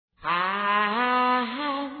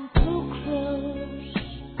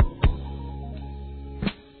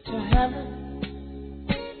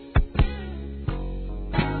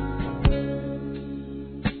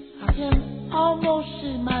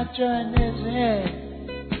journey's end.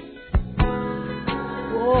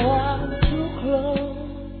 Oh, I'm too close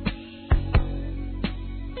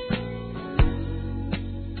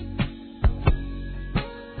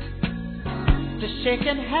to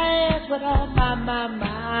shaking hands with all my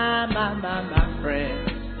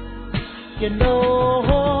friends. You know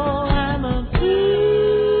I'm a too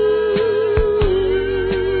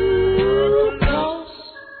close.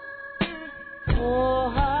 Oh,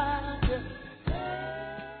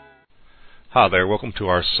 Hi there, welcome to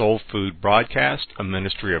our Soul Food broadcast, a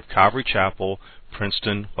ministry of Calvary Chapel,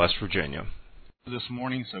 Princeton, West Virginia. This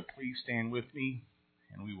morning, so please stand with me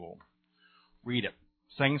and we will read it.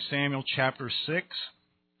 2 Samuel chapter 6.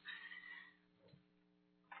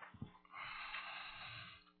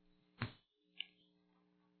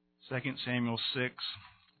 Second Samuel 6,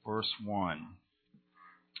 verse 1.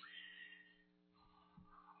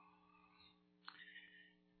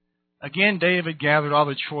 Again, David gathered all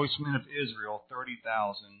the choice men of Israel,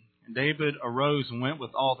 30,000. And David arose and went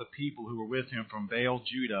with all the people who were with him from Baal,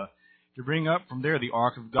 Judah, to bring up from there the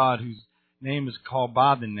ark of God, whose name is called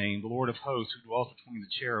by the name, the Lord of hosts, who dwells between the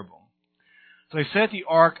cherubim. So they set the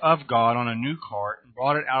ark of God on a new cart and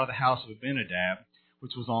brought it out of the house of Abinadab,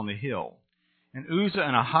 which was on the hill. And Uzzah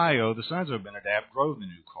and Ahio, the sons of Abinadab, drove the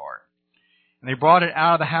new cart. And they brought it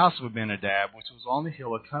out of the house of Abinadab, which was on the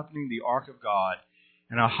hill, accompanying the ark of God,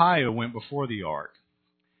 and Ahio went before the ark.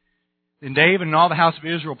 Then David and all the house of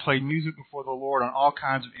Israel played music before the Lord on all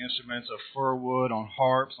kinds of instruments, of fir wood, on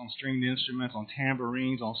harps, on stringed instruments, on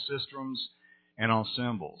tambourines, on sistrums, and on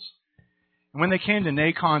cymbals. And when they came to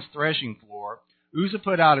Nachon's threshing floor, Uzzah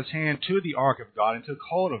put out his hand to the ark of God and took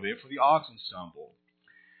hold of it, for the oxen stumbled.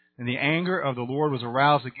 And the anger of the Lord was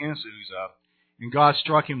aroused against Uzzah, and God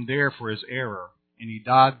struck him there for his error, and he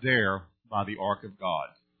died there by the ark of God.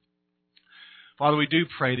 Father, we do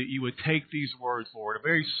pray that you would take these words, Lord, a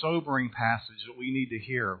very sobering passage that we need to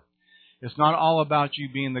hear. It's not all about you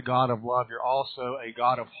being the God of love. You're also a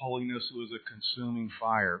God of holiness who is a consuming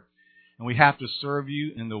fire. And we have to serve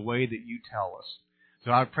you in the way that you tell us.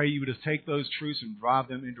 So I pray you would just take those truths and drive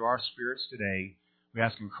them into our spirits today. We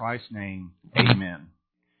ask in Christ's name, amen.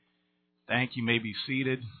 Thank you. You may be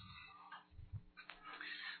seated.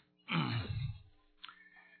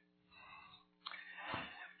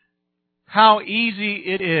 How easy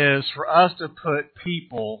it is for us to put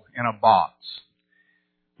people in a box.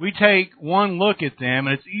 We take one look at them,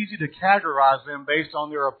 and it's easy to categorize them based on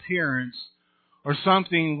their appearance or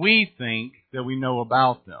something we think that we know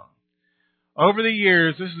about them. Over the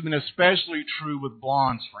years, this has been especially true with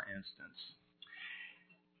blondes, for instance.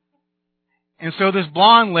 And so this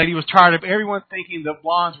blonde lady was tired of everyone thinking that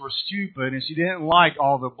blondes were stupid, and she didn't like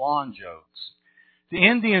all the blonde jokes. To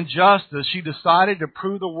end the injustice, she decided to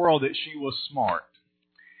prove the world that she was smart.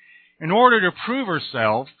 In order to prove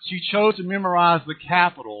herself, she chose to memorize the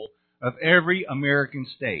capital of every American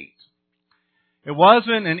state. It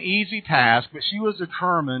wasn't an easy task, but she was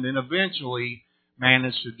determined and eventually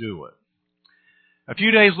managed to do it. A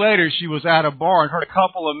few days later, she was at a bar and heard a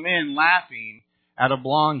couple of men laughing at a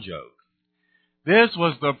blonde joke. This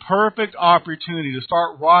was the perfect opportunity to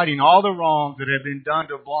start righting all the wrongs that had been done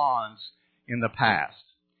to blondes in the past.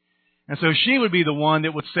 And so she would be the one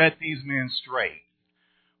that would set these men straight.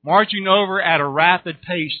 Marching over at a rapid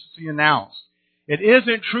pace, she announced, "It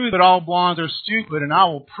isn't true that all blondes are stupid, and I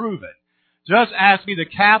will prove it. Just ask me the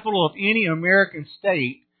capital of any American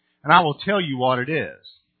state, and I will tell you what it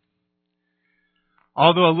is."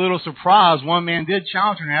 Although a little surprised, one man did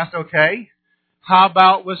challenge her and asked, "Okay, how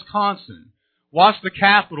about Wisconsin? What's the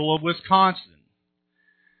capital of Wisconsin?"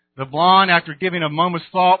 The blonde, after giving a moment's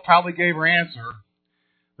thought, probably gave her answer.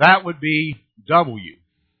 That would be W.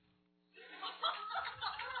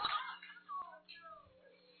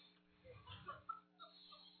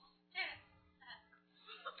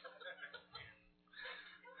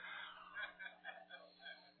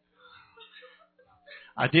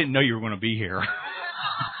 I didn't know you were going to be here.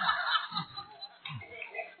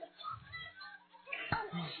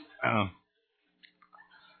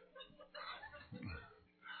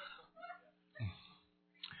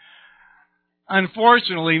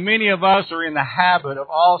 Unfortunately, many of us are in the habit of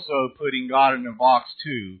also putting God in a box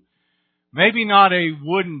too. Maybe not a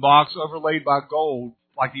wooden box overlaid by gold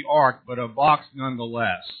like the ark, but a box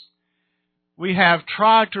nonetheless. We have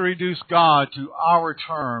tried to reduce God to our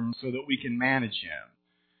terms so that we can manage Him.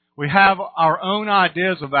 We have our own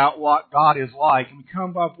ideas about what God is like, and we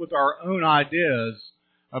come up with our own ideas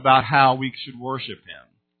about how we should worship Him.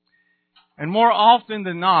 And more often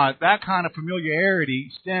than not, that kind of familiarity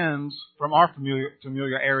stems from our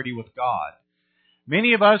familiarity with God.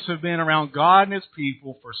 Many of us have been around God and His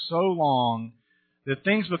people for so long that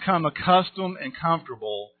things become accustomed and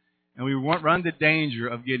comfortable, and we run the danger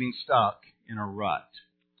of getting stuck in a rut.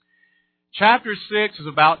 Chapter 6 is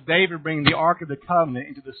about David bringing the Ark of the Covenant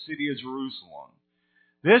into the city of Jerusalem.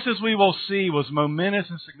 This, as we will see, was momentous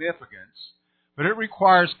in significance, but it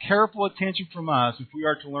requires careful attention from us if we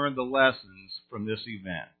are to learn the lessons from this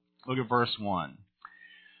event. Look at verse 1.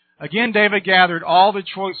 Again, David gathered all the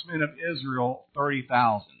choice men of Israel,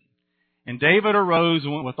 30,000. And David arose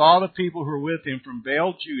and went with all the people who were with him from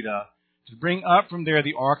Baal, Judah, to bring up from there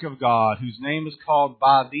the ark of God, whose name is called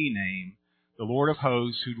by the name, the Lord of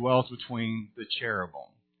hosts, who dwells between the cherubim.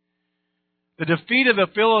 The defeat of the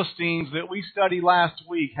Philistines that we studied last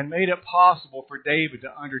week had made it possible for David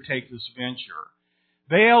to undertake this venture.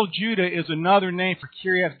 Baal, Judah is another name for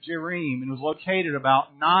Kiriath Jearim and was located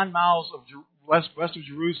about 9 miles west of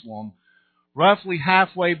Jerusalem, roughly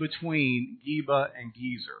halfway between Geba and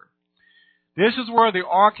Gezer. This is where the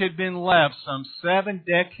ark had been left some 7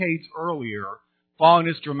 decades earlier, following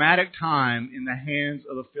its dramatic time in the hands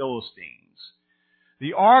of the Philistines.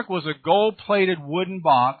 The ark was a gold-plated wooden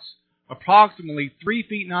box, approximately 3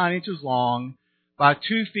 feet 9 inches long by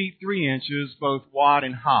 2 feet 3 inches, both wide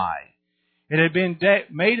and high. It had been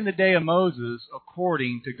made in the day of Moses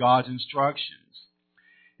according to God's instructions.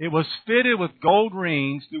 It was fitted with gold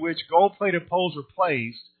rings through which gold-plated poles were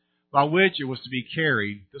placed, by which it was to be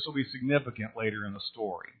carried. This will be significant later in the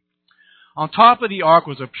story. On top of the ark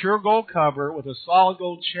was a pure gold cover with a solid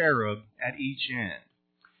gold cherub at each end.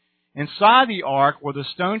 Inside the ark were the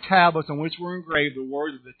stone tablets on which were engraved the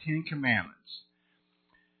words of the 10 Commandments.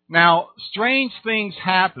 Now, strange things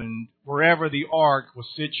happened wherever the ark was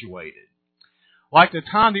situated. Like the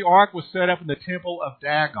time the ark was set up in the temple of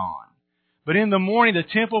Dagon. But in the morning the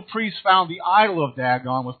temple priests found the idol of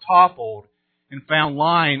Dagon was toppled and found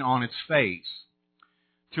lying on its face.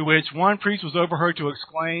 To which one priest was overheard to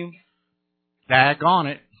exclaim, "Daggone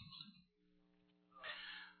it."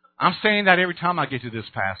 I'm saying that every time I get to this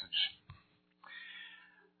passage.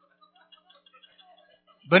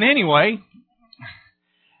 But anyway,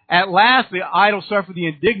 at last the idol suffered the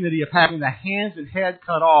indignity of having the hands and head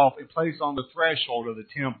cut off and placed on the threshold of the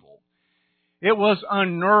temple. It was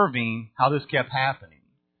unnerving how this kept happening.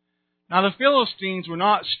 Now the Philistines were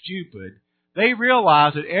not stupid. They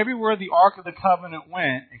realized that everywhere the Ark of the Covenant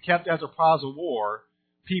went and kept as a prize of war,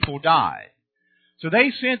 people died. So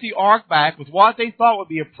they sent the ark back with what they thought would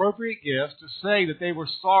be appropriate gifts to say that they were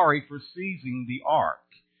sorry for seizing the ark.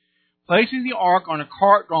 Placing the ark on a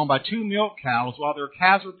cart drawn by 2 milk cows while their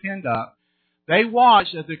calves were pinned up, they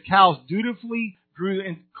watched as the cows dutifully drew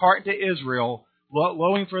the cart into Israel,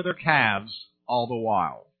 lowing for their calves all the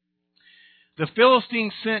while. The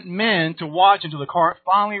Philistines sent men to watch until the cart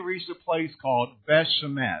finally reached a place called Beth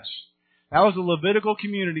Shemesh. That was a Levitical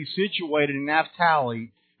community situated in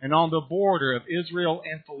Naphtali and on the border of Israel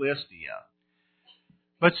and Philistia.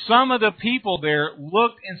 But some of the people there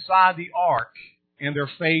looked inside the ark and their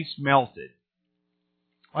face melted.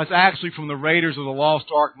 Well, that's actually from the Raiders of the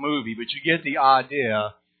Lost Ark movie, but you get the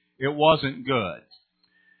idea. It wasn't good.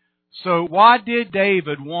 So why did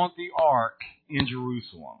David want the ark in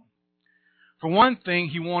Jerusalem? For one thing,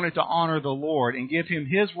 he wanted to honor the Lord and give him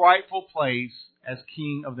his rightful place as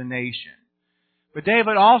king of the nation. But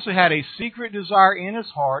David also had a secret desire in his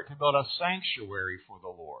heart to build a sanctuary for the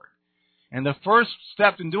Lord. And the first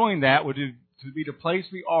step in doing that would be to place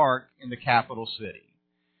the ark in the capital city.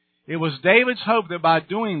 It was David's hope that by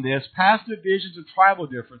doing this, past divisions and tribal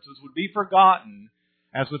differences would be forgotten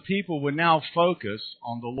as the people would now focus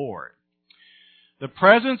on the Lord. The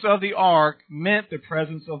presence of the ark meant the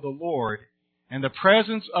presence of the Lord, and the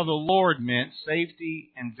presence of the Lord meant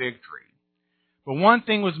safety and victory. But one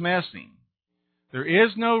thing was missing. There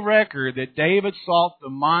is no record that David sought the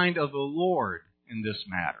mind of the Lord in this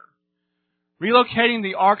matter. Relocating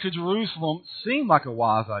the ark to Jerusalem seemed like a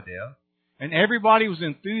wise idea, and everybody was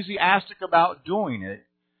enthusiastic about doing it,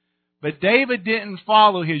 but David didn't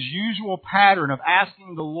follow his usual pattern of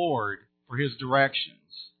asking the Lord for his directions.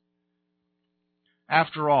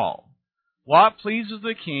 After all, what pleases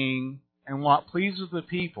the king and what pleases the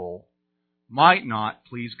people might not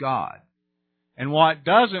please God. And what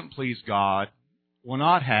doesn't please God will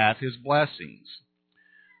not have his blessings.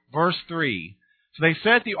 Verse 3, so they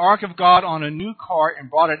set the ark of God on a new cart and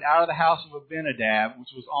brought it out of the house of Abinadab, which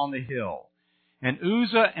was on the hill. And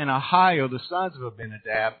Uzzah and Ahio, the sons of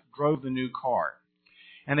Abinadab, drove the new cart.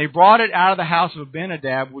 And they brought it out of the house of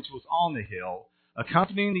Abinadab, which was on the hill,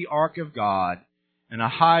 accompanying the ark of God, and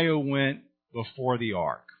Ahio went before the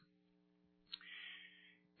ark.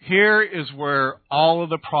 Here is where all of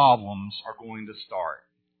the problems are going to start.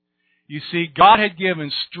 You see, God had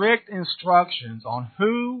given strict instructions on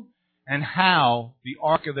who and how the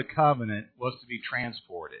Ark of the Covenant was to be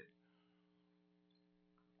transported.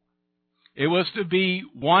 It was to be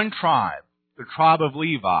one tribe, the tribe of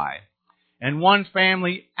Levi, and one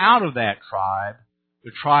family out of that tribe,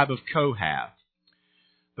 the tribe of Kohath.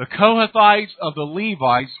 The Kohathites of the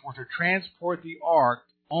Levites were to transport the ark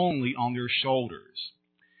only on their shoulders.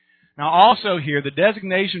 Now also here, the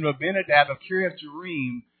designation of Abinadab of Kiriath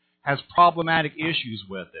Jearim has problematic issues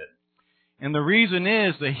with it. And the reason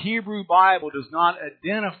is the Hebrew Bible does not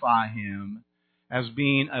identify him as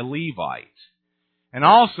being a Levite. And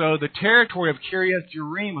also, the territory of Kiriath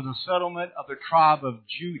Jearim was a settlement of the tribe of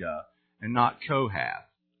Judah and not Kohath.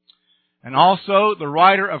 And also, the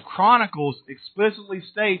writer of Chronicles explicitly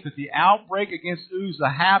states that the outbreak against Uzzah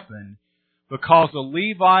happened because the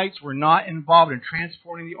Levites were not involved in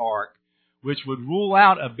transporting the ark, which would rule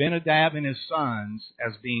out Abinadab and his sons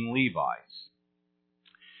as being Levites.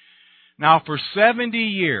 Now, for 70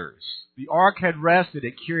 years, the ark had rested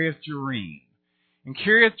at Kiriath Jearim. And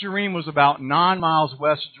Kiriath Jearim was about 9 miles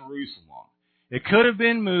west of Jerusalem. It could have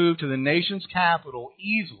been moved to the nation's capital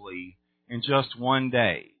easily in just one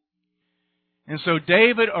day. And so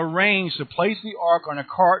David arranged to place the ark on a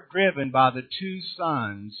cart driven by the 2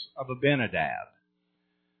 sons of Abinadab.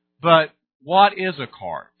 But what is a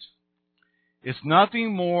cart? It's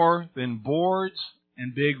nothing more than boards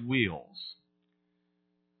and big wheels.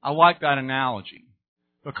 I like that analogy,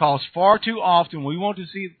 because far too often we want to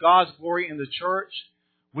see God's glory in the church.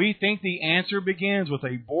 We think the answer begins with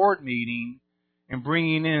a board meeting and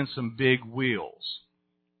bringing in some big wheels.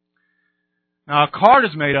 Now, a cart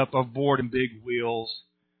is made up of board and big wheels,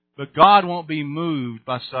 but God won't be moved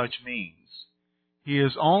by such means. He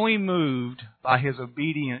is only moved by His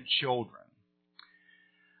obedient children.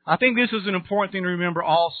 I think this is an important thing to remember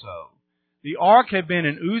also. The ark had been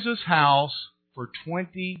in Uzzah's house for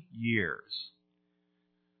 20 years.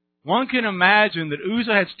 One can imagine that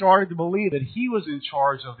Uzzah had started to believe that he was in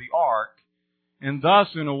charge of the ark, and thus,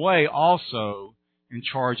 in a way, also in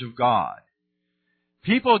charge of God.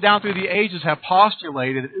 People down through the ages have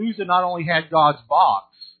postulated that Uzzah not only had God's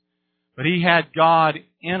box, but he had God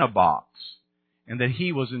in a box, and that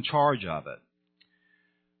he was in charge of it.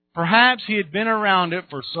 Perhaps he had been around it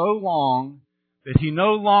for so long that he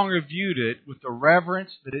no longer viewed it with the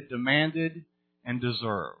reverence that it demanded and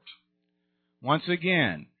deserved. Once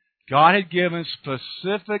again, God had given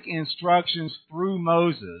specific instructions through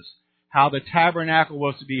Moses how the tabernacle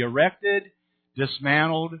was to be erected,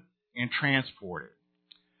 dismantled, and transported.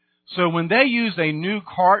 So when they used a new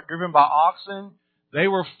cart driven by oxen, they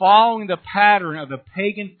were following the pattern of the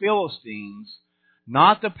pagan Philistines,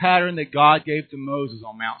 not the pattern that God gave to Moses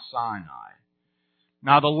on Mount Sinai.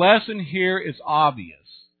 Now the lesson here is obvious.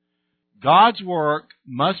 God's work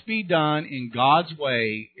must be done in God's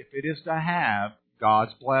way if it is to have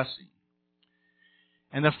God's blessing.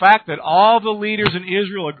 And the fact that all the leaders in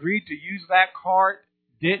Israel agreed to use that cart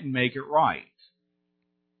didn't make it right.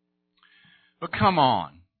 But come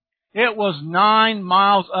on. It was 9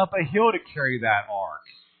 miles up a hill to carry that ark.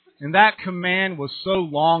 And that command was so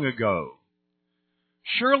long ago.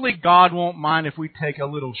 Surely God won't mind if we take a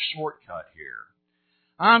little shortcut here.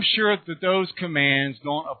 I'm sure that those commands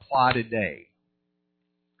don't apply today.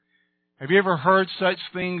 Have you ever heard such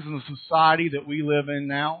things in the society that we live in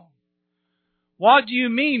now? What do you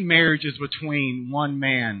mean marriage is between one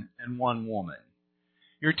man and one woman?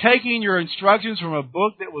 You're taking your instructions from a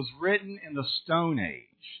book that was written in the Stone Age.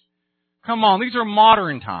 Come on, these are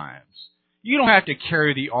modern times. You don't have to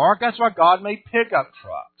carry the ark. That's why God made pickup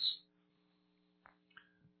trucks.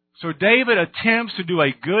 So David attempts to do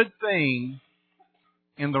a good thing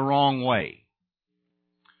in the wrong way.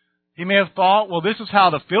 He may have thought, well, this is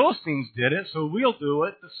how the Philistines did it, so we'll do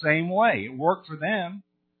it the same way. It worked for them.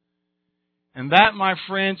 And that, my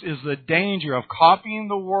friends, is the danger of copying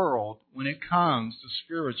the world when it comes to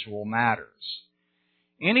spiritual matters.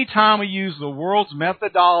 Anytime we use the world's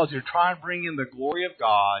methodology to try and bring in the glory of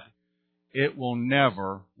God, it will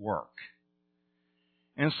never work.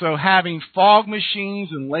 And so having fog machines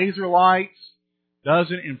and laser lights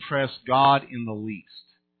doesn't impress God in the least.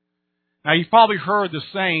 Now, you've probably heard the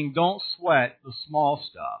saying, don't sweat the small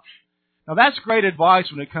stuff. Now, that's great advice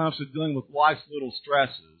when it comes to dealing with life's little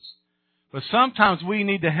stresses. But sometimes we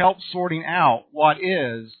need to help sorting out what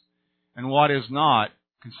is and what is not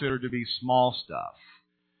considered to be small stuff.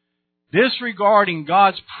 Disregarding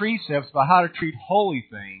God's precepts about how to treat holy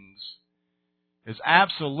things is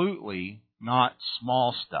absolutely not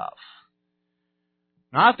small stuff.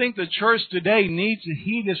 Now, I think the church today needs to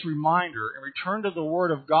heed this reminder and return to the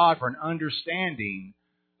Word of God for an understanding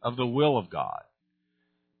of the will of God.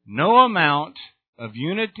 No amount of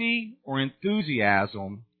unity or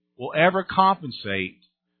enthusiasm will ever compensate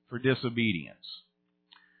for disobedience.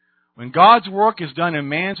 When God's work is done in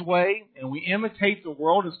man's way and we imitate the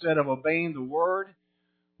world instead of obeying the Word,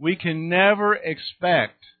 we can never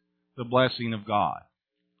expect the blessing of God.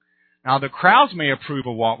 Now, the crowds may approve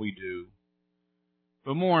of what we do,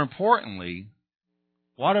 but more importantly,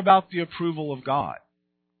 what about the approval of God?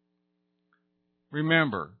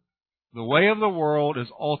 Remember, the way of the world is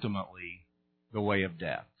ultimately the way of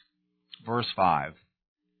death. Verse 5.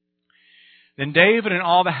 Then David and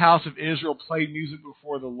all the house of Israel played music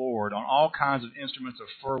before the Lord on all kinds of instruments of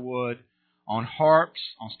fir wood, on harps,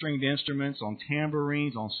 on stringed instruments, on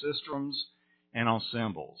tambourines, on sistrums, and on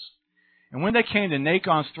cymbals. And when they came to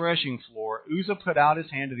Nachon's threshing floor, Uzzah put out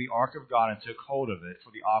his hand to the ark of God and took hold of it,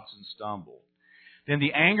 for the oxen stumbled. Then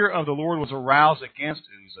the anger of the Lord was aroused against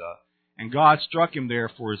Uzzah, and God struck him there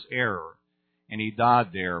for his error, and he died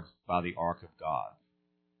there by the ark of God.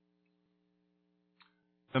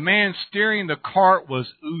 The man steering the cart was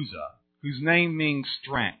Uzzah, whose name means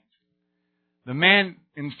strength. The man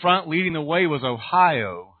in front leading the way was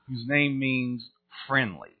Ohio, whose name means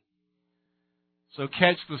friendly. So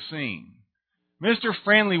catch the scene. Mr.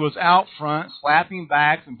 Friendly was out front, slapping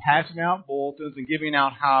backs and passing out bulletins and giving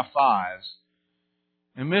out high fives.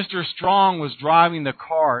 And Mr. Strong was driving the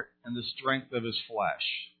cart in the strength of his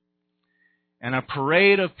flesh. And a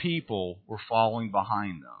parade of people were following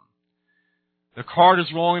behind them. The cart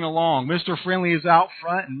is rolling along. Mr. Friendly is out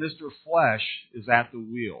front and Mr. Flesh is at the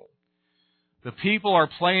wheel. The people are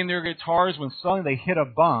playing their guitars when suddenly they hit a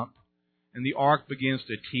bump and the ark begins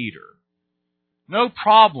to teeter. No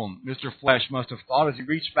problem, Mr. Flesh must have thought as he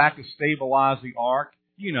reached back to stabilize the ark,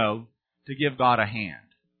 to give God a hand.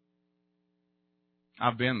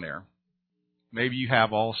 I've been there. Maybe you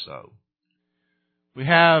have also. We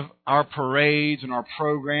have our parades and our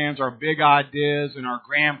programs, our big ideas and our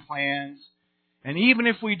grand plans. And even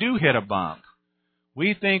if we do hit a bump,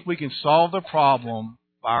 we think we can solve the problem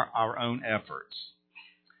by our own efforts.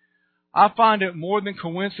 I find it more than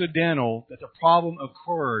coincidental that the problem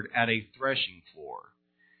occurred at a threshing floor.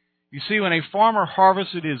 You see, when a farmer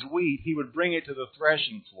harvested his wheat, he would bring it to the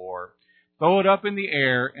threshing floor, throw it up in the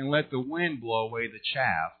air, and let the wind blow away the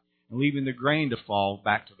chaff, leaving the grain to fall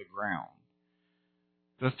back to the ground.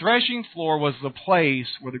 The threshing floor was the place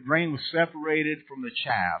where the grain was separated from the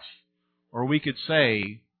chaff, or we could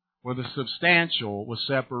say, where the substantial was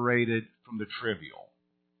separated from the trivial.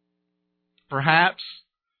 Perhaps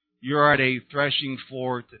you're at a threshing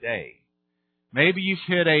floor today. Maybe you've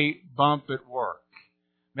hit a bump at work.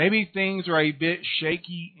 Maybe things are a bit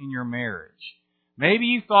shaky in your marriage. Maybe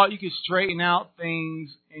you thought you could straighten out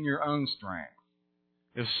things in your own strength.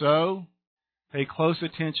 If so, pay close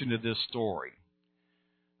attention to this story.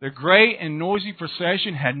 The great and noisy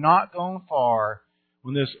procession had not gone far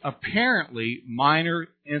when this apparently minor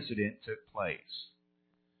incident took place.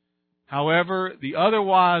 However, the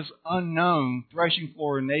otherwise unknown threshing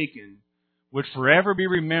floor in Nachon would forever be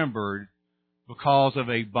remembered because of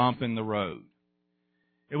a bump in the road.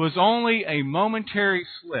 It was only a momentary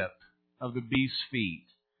slip of the beast's feet,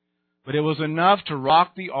 but it was enough to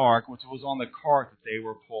rock the ark which was on the cart that they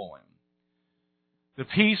were pulling.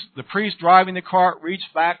 The priest driving the cart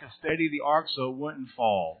reached back to steady the ark so it wouldn't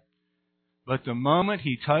fall. But the moment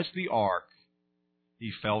he touched the ark,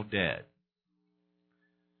 he fell dead.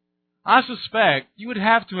 I suspect you would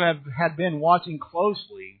have to have been watching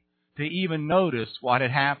closely to even notice what had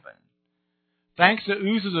happened. Thanks to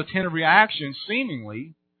Uzzah's attentive reaction,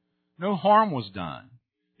 seemingly, no harm was done.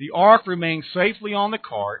 The ark remained safely on the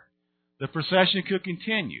cart. The procession could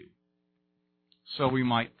continue. So we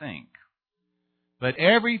might think. But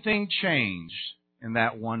everything changed in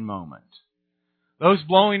that one moment. Those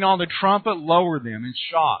blowing on the trumpet lowered them in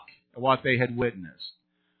shock at what they had witnessed.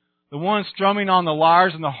 The ones strumming on the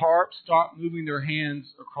lyres and the harps stopped moving their hands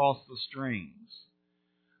across the strings.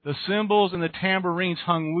 The cymbals and the tambourines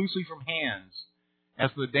hung loosely from hands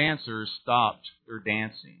as the dancers stopped their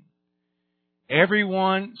dancing.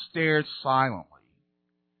 Everyone stared silently.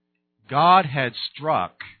 God had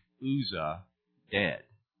struck Uzzah dead.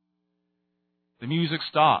 The music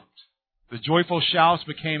stopped. The joyful shouts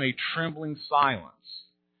became a trembling silence.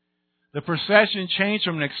 The procession changed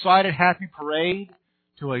from an excited, happy parade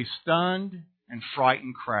to a stunned and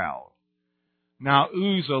frightened crowd. Now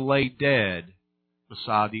Uzzah lay dead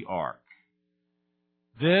beside the ark.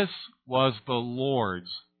 This was the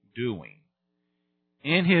Lord's doing.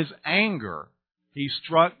 In his anger, he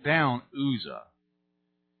struck down Uzzah.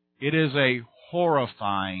 It is a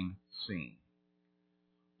horrifying scene.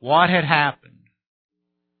 What had happened?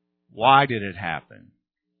 Why did it happen?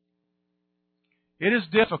 It is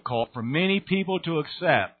difficult for many people to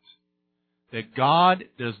accept that God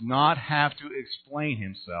does not have to explain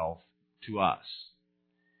himself to us.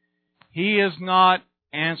 He is not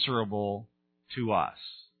answerable to us.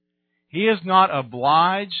 He is not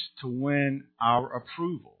obliged to win our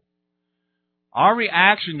approval. Our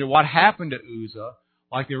reaction to what happened to Uzzah,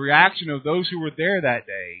 like the reaction of those who were there that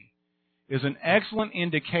day, is an excellent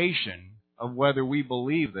indication of whether we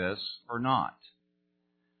believe this or not.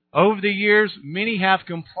 Over the years, many have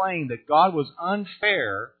complained that God was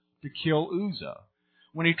unfair to kill Uzzah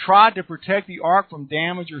when he tried to protect the ark from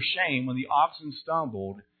damage or shame when the oxen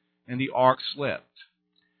stumbled and the ark slipped.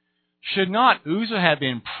 Should not Uzzah have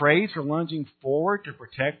been praised for lunging forward to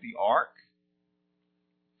protect the ark?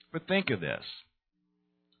 But think of this.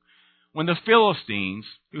 When the Philistines,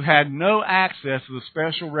 who had no access to the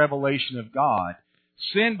special revelation of God,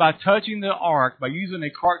 sinned by touching the ark by using a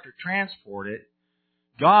cart to transport it,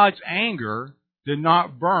 God's anger did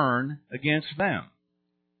not burn against them.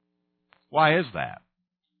 Why is that?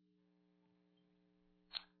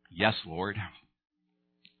 Yes, Lord.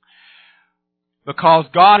 Because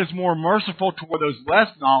God is more merciful toward those less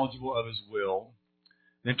knowledgeable of His will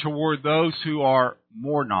than toward those who are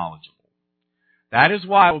more knowledgeable. That is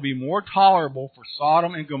why it will be more tolerable for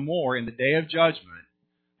Sodom and Gomorrah in the day of judgment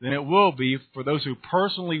than it will be for those who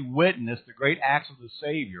personally witnessed the great acts of the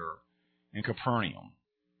Savior in Capernaum.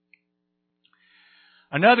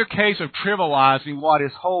 Another case of trivializing what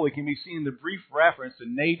is holy can be seen in the brief reference to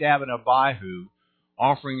Nadab and Abihu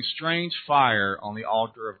offering strange fire on the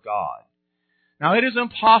altar of God. Now, it is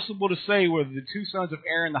impossible to say whether the two sons of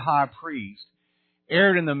Aaron the high priest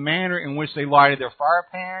erred in the manner in which they lighted their fire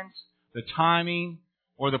pans, the timing,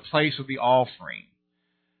 or the place of the offering.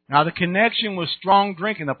 Now, the connection with strong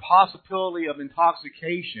drink and the possibility of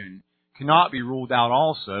intoxication cannot be ruled out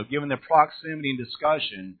also, given the proximity and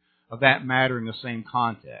discussion of that matter in the same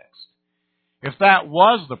context. If that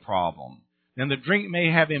was the problem, then the drink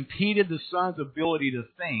may have impeded the son's ability to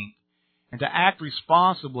think and to act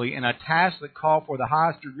responsibly in a task that called for the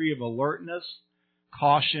highest degree of alertness,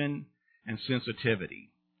 caution, and sensitivity.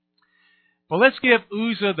 But let's give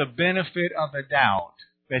Uzzah the benefit of the doubt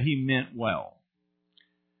that he meant well.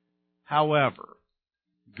 However,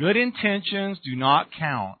 good intentions do not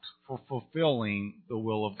count for fulfilling the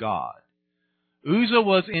will of God. Uzzah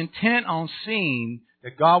was intent on seeing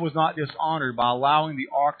that God was not dishonored by allowing the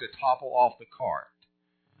ark to topple off the cart.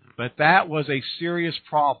 But that was a serious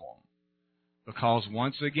problem, because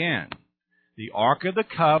once again, the Ark of the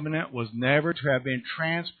Covenant was never to have been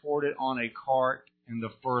transported on a cart in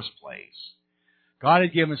the first place. God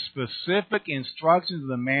had given specific instructions of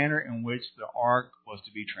the manner in which the ark was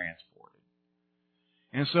to be transported.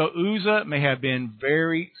 And so Uzzah may have been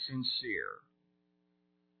very sincere,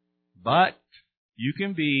 but you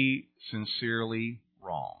can be sincerely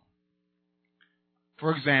wrong.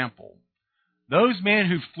 For example, those men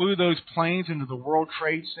who flew those planes into the World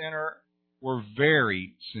Trade Center were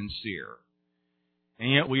very sincere.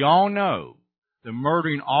 And yet we all know that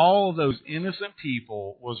murdering all of those innocent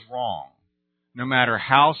people was wrong, no matter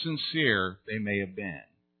how sincere they may have been.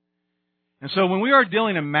 And so when we are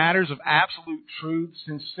dealing in matters of absolute truth,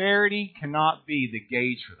 sincerity cannot be the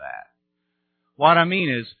gauge for that. What I mean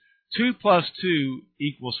is, 2 plus 2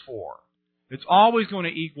 equals 4. It's always going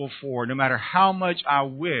to equal 4, no matter how much I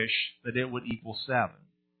wish that it would equal 7.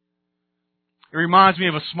 It reminds me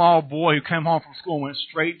of a small boy who came home from school and went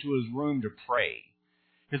straight to his room to pray.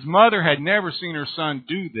 His mother had never seen her son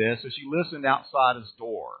do this, as she listened outside his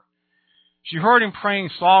door. She heard him praying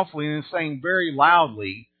softly and then saying very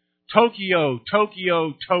loudly, "Tokyo,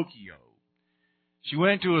 Tokyo, Tokyo." She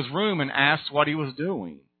went into his room and asked what he was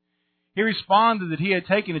doing. He responded that he had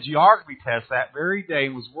taken a geography test that very day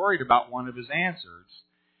and was worried about one of his answers.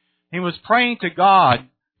 He was praying to God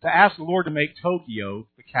to ask the Lord to make Tokyo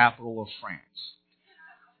the capital of France.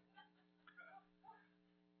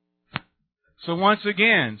 So once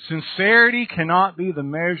again, sincerity cannot be the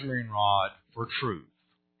measuring rod for truth.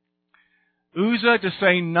 Uzzah, to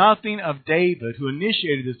say nothing of David, who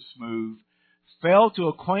initiated this move, failed to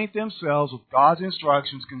acquaint themselves with God's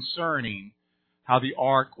instructions concerning how the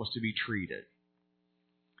ark was to be treated.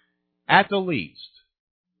 At the least,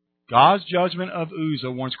 God's judgment of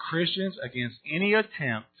Uzzah warns Christians against any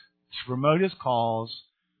attempt to promote his cause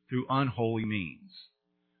through unholy means.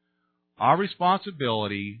 Our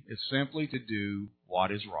responsibility is simply to do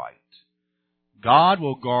what is right. God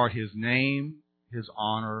will guard his name, his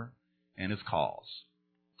honor, and his cause.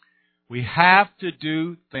 We have to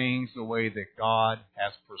do things the way that God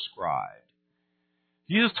has prescribed.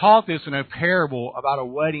 Jesus taught this in a parable about a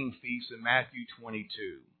wedding feast in Matthew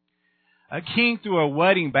 22. A king threw a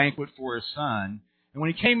wedding banquet for his son, And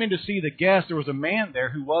when he came in to see the guests, there was a man there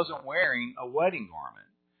who wasn't wearing a wedding garment.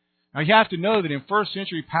 Now you have to know that in first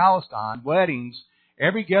century Palestine, weddings,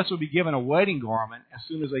 every guest would be given a wedding garment as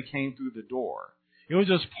soon as they came through the door. It was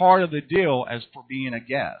just part of the deal as for being a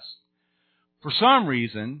guest. For some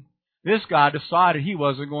reason, this guy decided he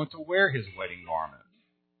wasn't going to wear his wedding garment.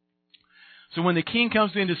 So when the king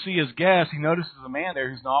comes in to see his guest, he notices a man there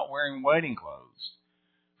who's not wearing wedding clothes.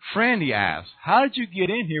 Friend, he asks, how did you get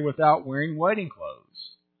in here without wearing wedding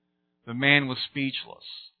clothes? The man was speechless.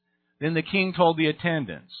 Then the king told the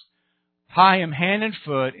attendants, tie him hand and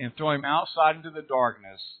foot and throw him outside into the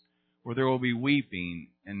darkness where there will be weeping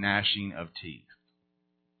and gnashing of teeth.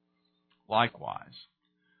 Likewise,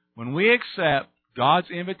 when we accept God's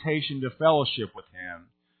invitation to fellowship with Him,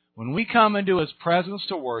 when we come into His presence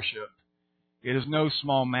to worship, it is no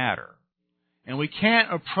small matter. And we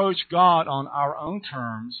can't approach God on our own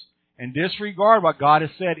terms and disregard what God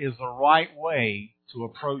has said is the right way to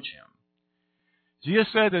approach Him. Jesus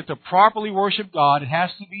said that to properly worship God, it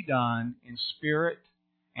has to be done in spirit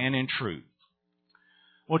and in truth.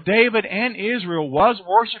 Well, David and Israel was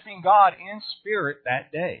worshiping God in spirit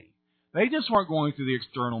that day. They just weren't going through the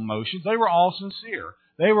external motions. They were all sincere.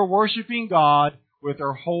 They were worshiping God with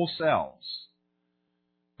their whole selves.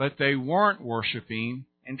 But they weren't worshiping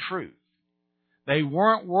in truth. They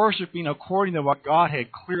weren't worshiping according to what God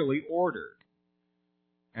had clearly ordered.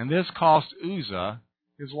 And this cost Uzzah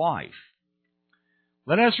his life.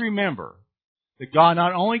 Let us remember that God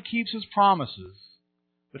not only keeps His promises,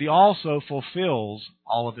 but He also fulfills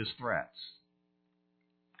all of His threats.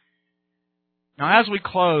 Now, as we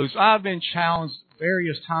close, I've been challenged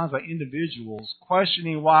various times by individuals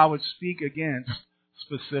questioning why I would speak against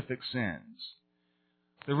specific sins.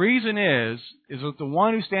 The reason is that the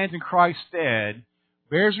one who stands in Christ's stead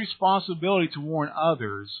bears responsibility to warn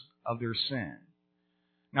others of their sin.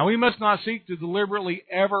 Now, we must not seek to deliberately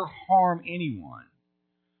ever harm anyone,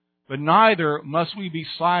 but neither must we be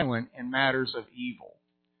silent in matters of evil.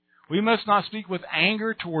 We must not speak with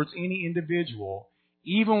anger towards any individual,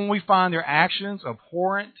 even when we find their actions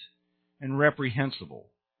abhorrent and reprehensible.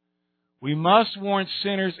 We must warn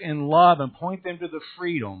sinners in love and point them to the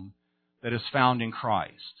freedom that is found in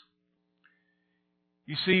Christ.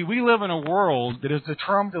 You see, we live in a world that is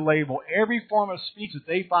determined to label every form of speech that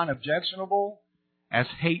they find objectionable as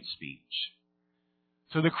hate speech.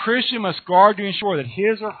 So the Christian must guard to ensure that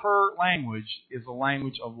his or her language is the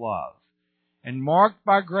language of love, and marked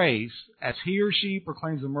by grace as he or she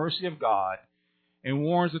proclaims the mercy of God and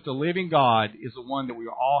warns that the living God is the one that we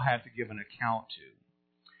all have to give an account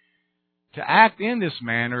to. To act in this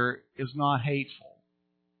manner is not hateful.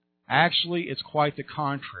 Actually, it's quite the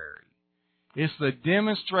contrary. It's the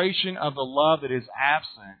demonstration of the love that is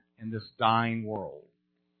absent in this dying world.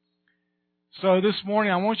 So this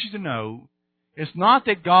morning, I want you to know, it's not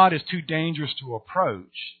that God is too dangerous to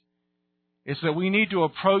approach. It's that we need to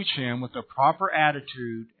approach Him with the proper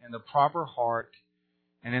attitude and the proper heart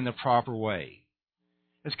and in the proper way.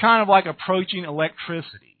 It's kind of like approaching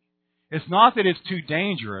electricity. It's not that it's too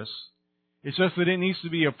dangerous. It's just that it needs to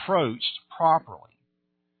be approached properly.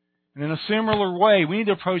 And in a similar way, we need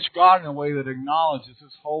to approach God in a way that acknowledges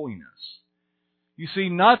His holiness. You see,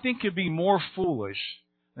 nothing could be more foolish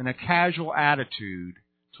than a casual attitude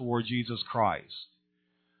toward Jesus Christ.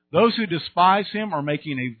 Those who despise Him are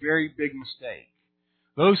making a very big mistake.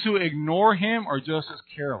 Those who ignore Him are just as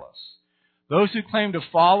careless. Those who claim to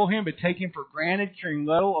follow Him but take Him for granted, caring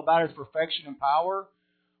little about His perfection and power,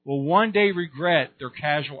 will one day regret their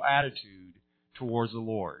casual attitude towards the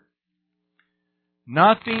Lord.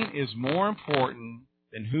 Nothing is more important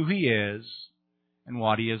than who He is and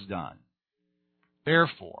what He has done.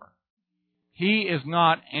 Therefore, He is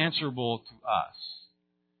not answerable to us.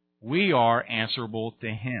 We are answerable to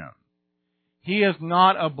Him. He is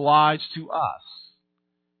not obliged to us.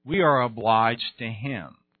 We are obliged to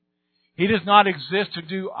Him. He does not exist to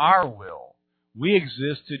do our will. We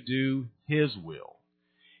exist to do His will.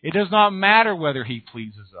 It does not matter whether He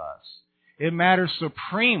pleases us. It matters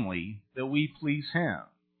supremely that we please Him.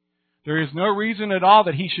 There is no reason at all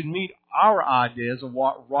that He should meet our ideas of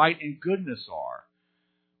what right and goodness are.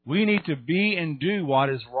 We need to be and do what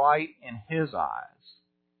is right in His eyes.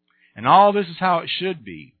 And all this is how it should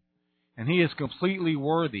be. And He is completely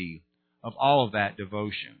worthy of all of that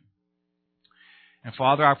devotion. And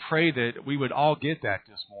Father, I pray that we would all get that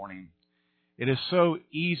this morning. It is so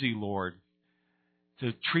easy, Lord,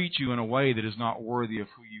 to treat You in a way that is not worthy of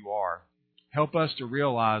who You are. Help us to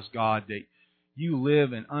realize, God, that You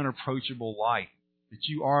live in unapproachable light, that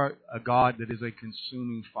You are a God that is a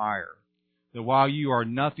consuming fire, that while You are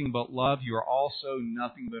nothing but love, You are also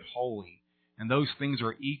nothing but holy, and those things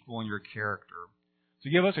are equal in Your character. to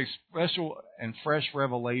give us a special and fresh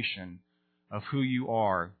revelation of who you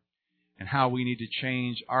are and how we need to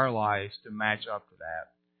change our lives to match up to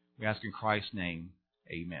that. We ask in Christ's name,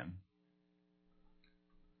 amen.